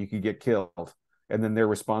site. You could get killed, and then they're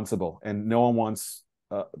responsible. And no one wants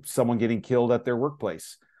someone getting killed at their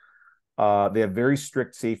workplace. They have very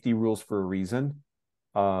strict safety rules for a reason.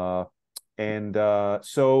 So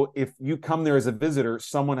if you come there as a visitor,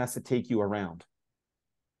 someone has to take you around.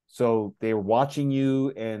 So they were watching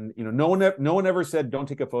you, and you know, no one ever said don't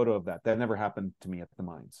take a photo of that. That never happened to me at the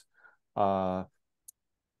mines.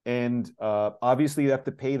 Obviously you have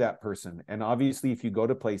to pay that person, and obviously if you go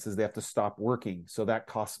to places they have to stop working, so that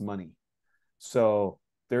costs money. So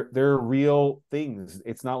they're real things.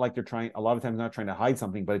 It's not like they're trying, a lot of times not trying to hide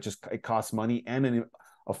something, but it costs money and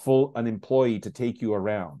an employee to take you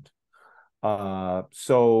around.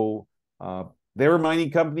 There were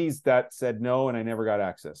mining companies that said no, and I never got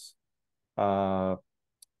access. There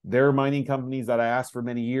are mining companies that I asked for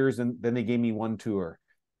many years, and then they gave me one tour.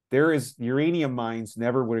 There is uranium mines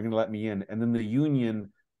never were going to let me in, and then the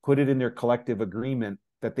union put it in their collective agreement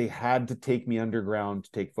that they had to take me underground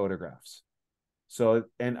to take photographs. So,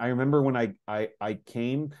 and I remember when I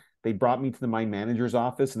came, they brought me to the mine manager's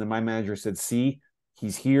office, and the mine manager said, "See,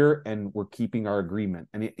 he's here, and we're keeping our agreement."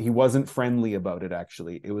 And he wasn't friendly about it.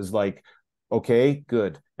 Actually, it was like, okay,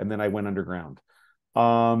 good. And then I went underground.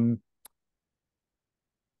 So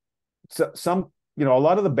some, you know, a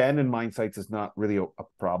lot of the abandoned mine sites is not really a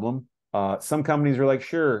problem. Some companies are like,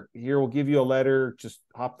 sure, here, we'll give you a letter, just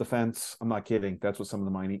hop the fence. I'm not kidding. That's what some of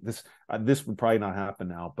the mining, this would probably not happen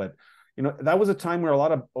now, but you know, that was a time where a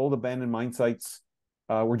lot of old abandoned mine sites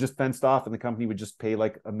were just fenced off, and the company would just pay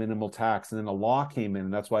like a minimal tax. And then a law came in,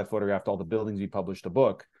 and that's why I photographed all the buildings. We published a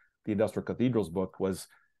book, the Industrial Cathedrals book, was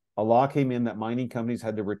a law came in that mining companies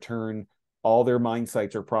had to return all their mine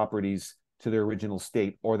sites or properties to their original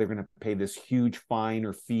state, or they're going to pay this huge fine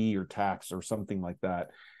or fee or tax or something like that.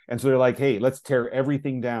 And so they're like, hey, let's tear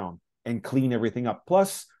everything down and clean everything up.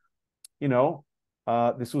 Plus, you know,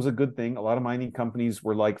 this was a good thing. A lot of mining companies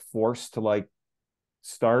were like forced to like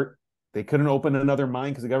start. They couldn't open another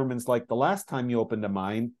mine because the government's like, the last time you opened a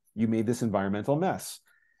mine, you made this environmental mess.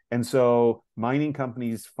 And so mining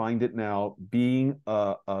companies find it now, being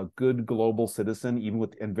a good global citizen, even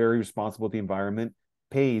with, and very responsible with the environment,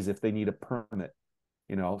 pays if they need a permit,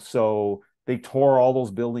 you know. So they tore all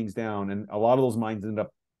those buildings down, and a lot of those mines ended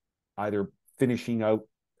up either finishing out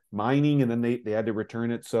mining and then they had to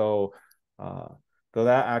return it. So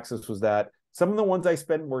that access was that. Some of the ones I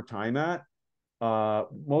spent more time at,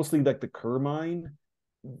 mostly like the Kerr mine,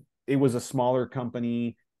 it was a smaller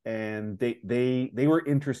company, and they were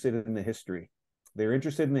interested in the history. They were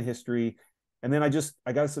interested in the history. And then I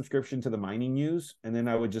got a subscription to the mining news, and then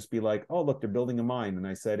I would just be like, oh, look, they're building a mine. And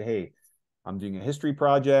I said, hey, I'm doing a history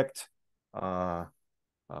project. I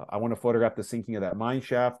want to photograph the sinking of that mine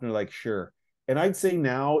shaft. And they're like, sure. And I'd say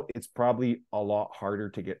now it's probably a lot harder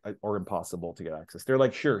to get, or impossible to get access. They're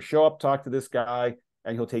like, sure, show up, talk to this guy,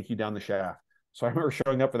 and he'll take you down the shaft. So I remember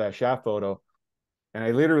showing up for that shaft photo, and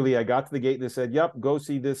I got to the gate and they said, yep, go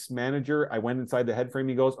see this manager. I went inside the head frame.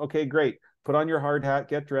 He goes, okay, great. Put on your hard hat,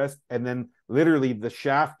 get dressed. And then literally the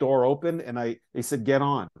shaft door opened, and they said, get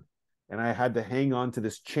on. And I had to hang on to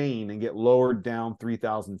this chain and get lowered down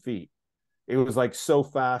 3,000 feet. It was like so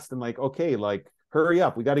fast, and like, okay, like hurry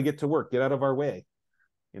up. We got to get to work, get out of our way,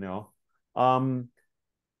 you know?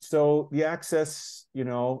 So the access,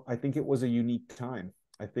 I think it was a unique time.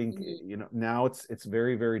 I think, now it's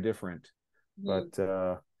very, very different.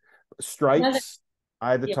 But strikes,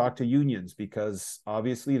 I had to talk to unions, because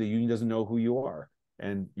obviously the union doesn't know who you are,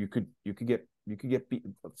 and you could get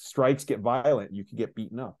strikes, get violent, you could get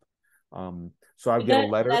beaten up. So I would get a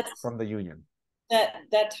letter from the union.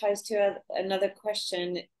 That ties to another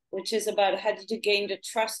question, which is about, how did you gain the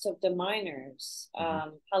trust of the miners?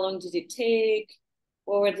 How long did it take?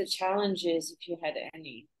 What were the challenges, if you had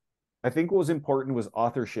any? I think what was important was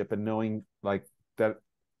authorship, and knowing like that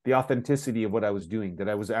the authenticity of what I was doing, that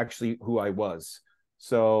I was actually who I was.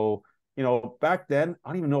 So, back then, I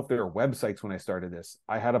don't even know if there were websites when I started this.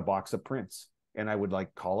 I had a box of prints, and I would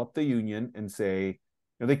like call up the union and say,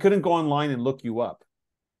 they couldn't go online and look you up.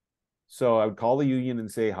 So I would call the union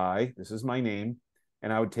and say, hi, this is my name.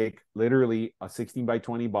 And I would take literally a 16 by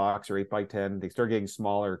 20 box or 8 by 10. They start getting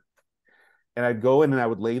smaller. And I'd go in and I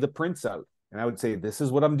would lay the prints out, and I would say, this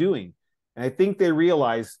is what I'm doing. And I think they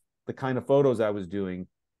realized the kind of photos I was doing,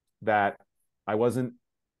 that I wasn't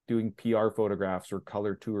doing PR photographs or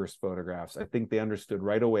color tourist photographs. I think they understood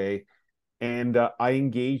right away. And I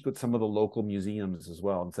engaged with some of the local museums as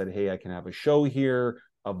well, and said, hey, I can have a show here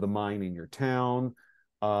of the mine in your town.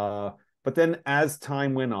 But then as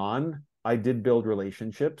time went on, I did build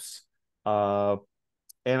relationships. And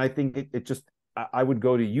I think it just, I would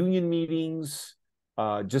go to union meetings,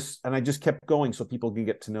 and I just kept going so people can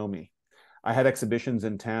get to know me. I had exhibitions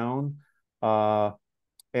in town.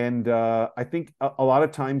 And I think a lot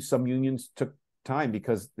of times some unions took time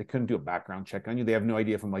because they couldn't do a background check on you. They have no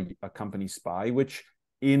idea if I'm a company spy, which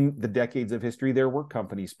in the decades of history, there were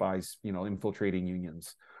company spies, infiltrating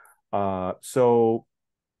unions. So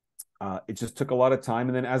it just took a lot of time.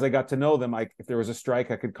 And then as I got to know them, if there was a strike,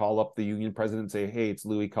 I could call up the union president and say, hey, it's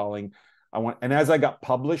Louie calling. And as I got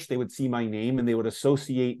published, they would see my name and they would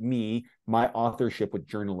associate my authorship with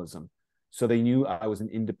journalism. So they knew I was an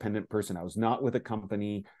independent person. I was not with a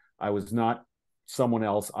company. I was not someone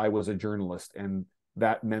else. I was a journalist, and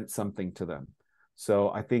that meant something to them. So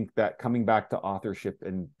I think that coming back to authorship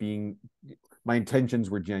and my intentions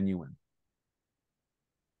were genuine.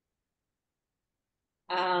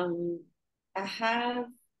 I have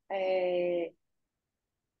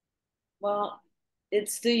well,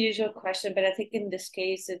 it's the usual question, but I think in this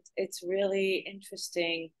case, it's really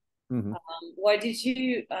interesting. Why did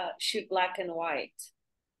you shoot black and white?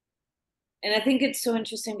 And I think it's so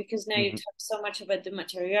interesting because now you talk so much about the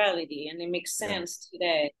materiality, and it makes sense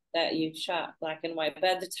today that you shot black and white. But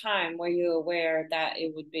at the time, were you aware that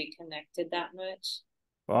it would be connected that much?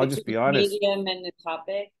 Well, I'll just be honest. Medium and the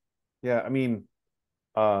topic. Yeah, I mean,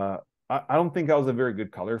 I don't think I was a very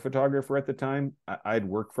good color photographer at the time. I'd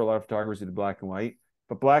worked for a lot of photographers who did black and white,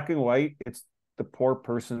 but black and white, it's the poor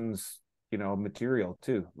person's, material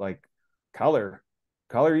too. Like color,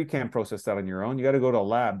 you can't process that on your own. You got to go to a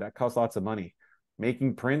lab. That costs lots of money.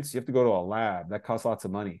 Making prints, you have to go to a lab. That costs lots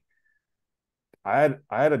of money. I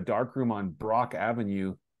had a darkroom on Brock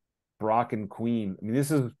Avenue, Brock and Queen. I mean,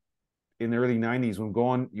 this is in the early 90s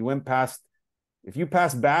when you went past, if you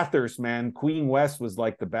passed Bathurst, man, Queen West was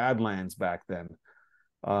like the Badlands back then.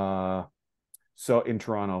 So in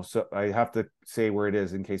Toronto. So I have to say where it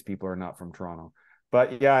is in case people are not from Toronto.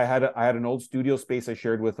 But yeah, I had an old studio space I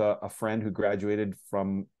shared with a friend who graduated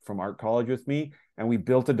from art college with me, and we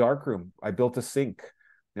built a darkroom. I built a sink.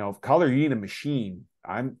 Color, you need a machine.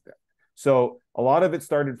 So a lot of it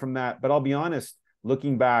started from that. But I'll be honest,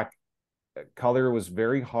 looking back, color was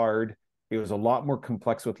very hard. It was a lot more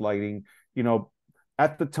complex with lighting.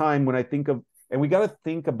 At the time when I think of, and we got to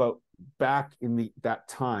think about back in that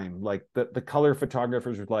time, like the color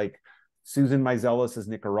photographers were like Susan Meiselas's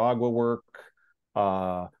Nicaragua work,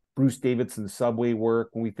 Bruce Davidson's Subway work.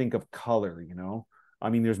 When we think of color, I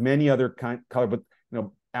mean, there's many other color, but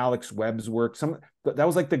Alex Webb's work, that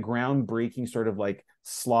was like the groundbreaking sort of like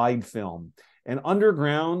slide film. And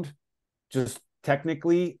underground, just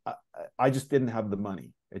technically, I just didn't have the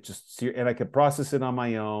money. And I could process it on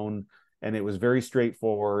my own, and it was very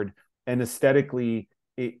straightforward. And aesthetically,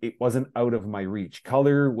 it wasn't out of my reach.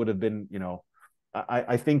 Color would have been,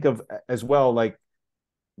 I think of as well, like,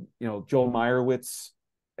 Joel Meyerowitz,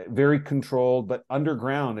 very controlled, but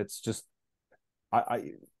underground, it's just,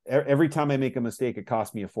 every time I make a mistake, it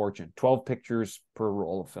costs me a fortune. 12 pictures per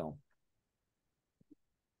roll of film.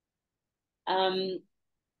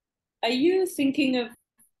 Are you thinking of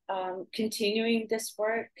continuing this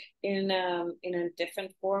work in a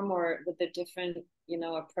different form or with a different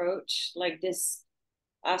approach, like this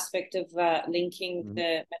aspect of linking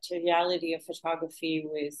the materiality of photography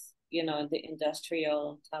with the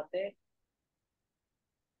industrial topic?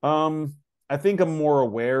 I think I'm more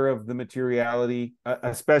aware of the materiality,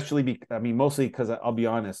 especially mostly because I'll be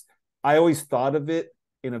honest, I always thought of it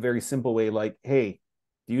in a very simple way, like, hey,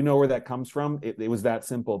 do you know where that comes from? It was that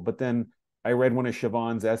simple. But then I read one of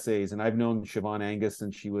Siobhan's essays, and I've known Siobhan Angus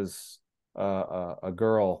since she was a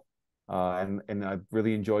girl, and I've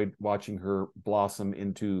really enjoyed watching her blossom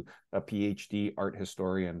into a PhD art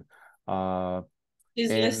historian. She's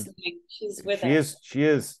listening. She's with us. She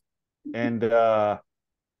is, and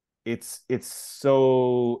it's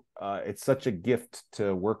such a gift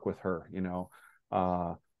to work with her,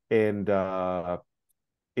 and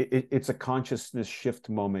it's a consciousness shift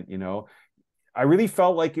moment. I really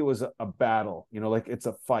felt like it was a battle, like it's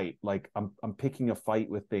a fight. Like I'm picking a fight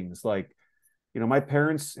with things. Like, my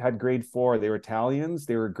parents had grade 4. They were Italians.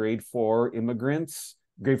 They were grade 4 immigrants,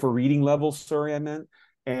 grade 4 reading levels. Sorry, I meant.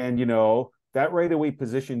 And, that right away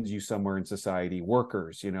positions you somewhere in society,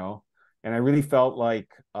 workers, and I really felt like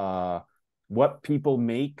what people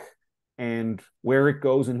make and where it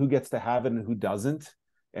goes and who gets to have it and who doesn't,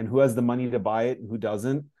 and who has the money to buy it and who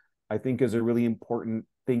doesn't, I think is a really important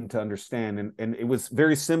thing to understand. And it was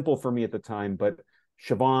very simple for me at the time, but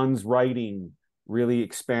Siobhan's writing really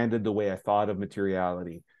expanded the way I thought of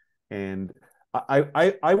materiality. And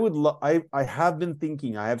I have been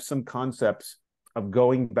thinking, I have some concepts of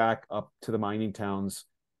going back up to the mining towns.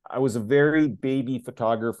 I was a very baby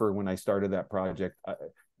photographer when I started that project.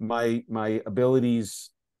 My abilities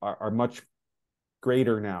are much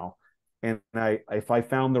greater now, and if I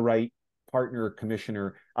found the right partner or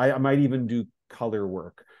commissioner, I might even do color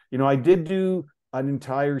work. I did do an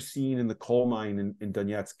entire scene in the coal mine in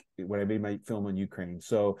Donetsk when I made my film on Ukraine.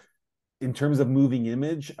 So in terms of moving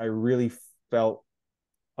image, I really felt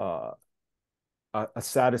a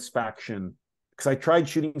satisfaction, because I tried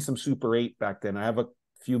shooting some Super 8 back then. I have a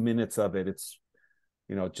few minutes of it. It's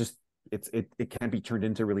it can't be turned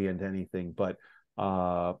into anything but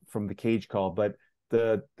from the cage call. But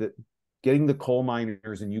the getting the coal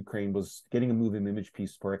miners in Ukraine was getting a moving image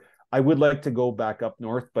piece for it. I would like to go back up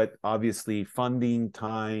north, but obviously funding,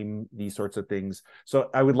 time, these sorts of things. So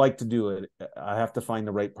I would like to do it. I have to find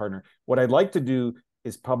the right partner. What I'd like to do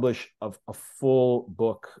is publish a full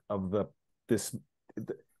book of the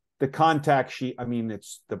contact sheet. I mean,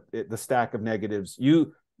 it's the stack of negatives.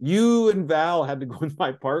 You and Val had to go in my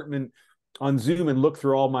apartment on Zoom and look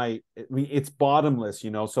through all my. I mean, it's bottomless,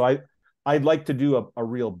 So I'd like to do a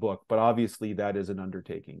real book, but obviously that is an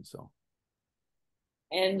undertaking. So.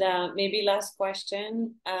 And maybe last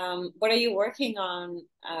question. What are you working on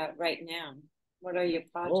right now? What are your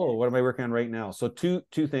projects? Oh, what am I working on right now? So two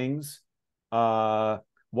things.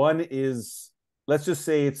 One is, let's just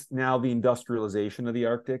say it's now the industrialization of the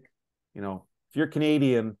Arctic. If you're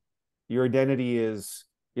Canadian, your identity is,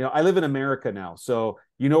 I live in America now. So,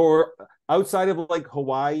 we're outside of like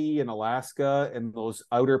Hawaii and Alaska and those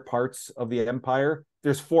outer parts of the empire,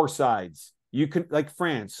 there's 4 sides. You can, like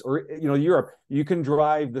France or, Europe, you can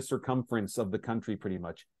drive the circumference of the country pretty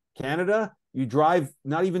much. Canada, you drive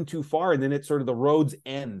not even too far, and then it's sort of the roads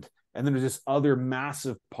end. And then there's this other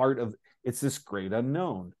massive part of, it's this great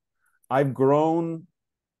unknown. I've grown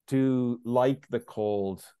to like the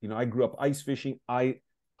cold. I grew up ice fishing,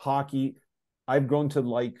 hockey. I've grown to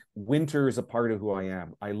like winter is a part of who I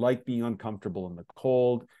am. I like being uncomfortable in the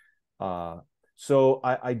cold. So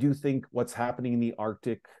I do think what's happening in the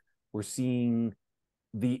Arctic, we're seeing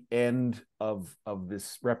the end of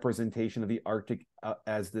this representation of the Arctic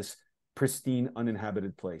as this pristine,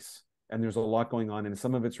 uninhabited place. And there's a lot going on, and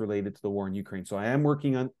some of it's related to the war in Ukraine. So I am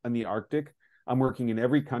working on the Arctic. I'm working in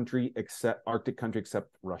every country Arctic country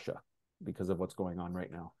except Russia, because of what's going on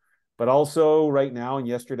right now. But also right now, and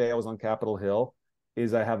yesterday I was on Capitol Hill,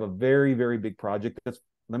 is I have a very, very big project that's,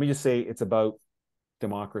 let me just say, it's about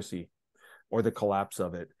democracy or the collapse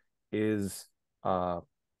of it. Is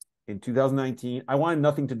in 2019, I wanted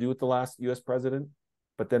nothing to do with the last US president,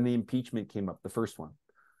 but then the impeachment came up, the first one.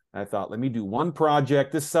 And I thought, let me do one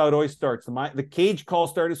project. This is how it always starts. The Cage Call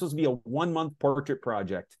started supposed to be a 1-month portrait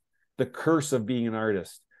project, the curse of being an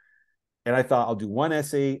artist. And I thought I'll do one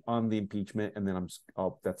essay on the impeachment, and then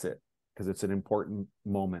that's it, because it's an important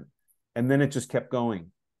moment. And then it just kept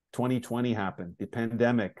going. 2020 happened, the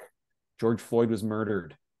pandemic, George Floyd was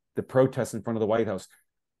murdered, the protests in front of the White House,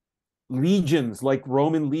 legions, like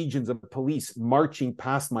Roman legions of police marching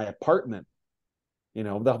past my apartment. You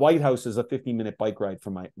know, the White House is a 15-minute bike ride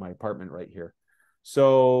from my apartment right here.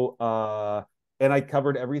 So, and I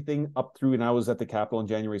covered everything up through, and I was at the Capitol on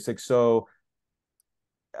January 6th. So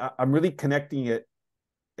I'm really connecting it,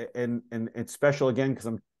 and it's special again because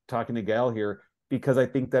I'm talking to Gail here, because I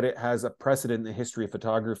think that it has a precedent in the history of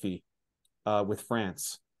photography with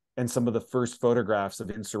France and some of the first photographs of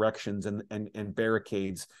insurrections and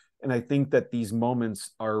barricades. And I think that these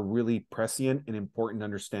moments are really prescient and important to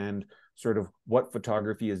understand sort of what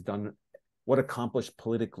photography has done, what accomplished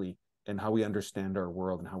politically, and how we understand our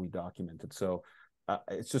world and how we document it. So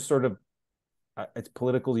it's just sort of, it's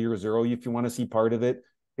political year zero. If you want to see part of it,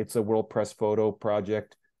 it's a World Press Photo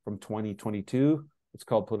project from 2022. It's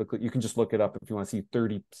called Political. You can just look it up if you want to see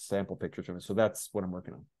 30 sample pictures from it. So that's what I'm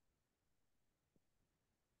working on.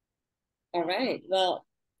 All right. Well,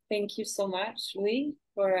 thank you so much, Louie,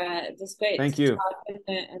 for this great Thank you. talk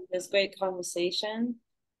and this great conversation.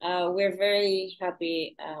 We're very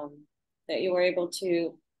happy that you were able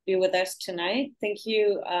to be with us tonight. Thank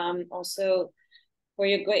you also for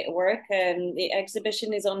your great work. And the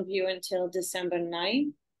exhibition is on view until December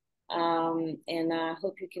 9th. And I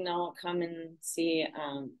hope you can all come and see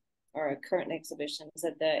our current exhibitions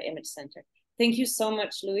at the Image Center. Thank you so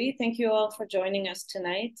much, Louie. Thank you all for joining us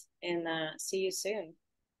tonight, and see you soon.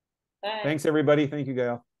 Bye. Thanks, everybody. Thank you,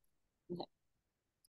 Gail.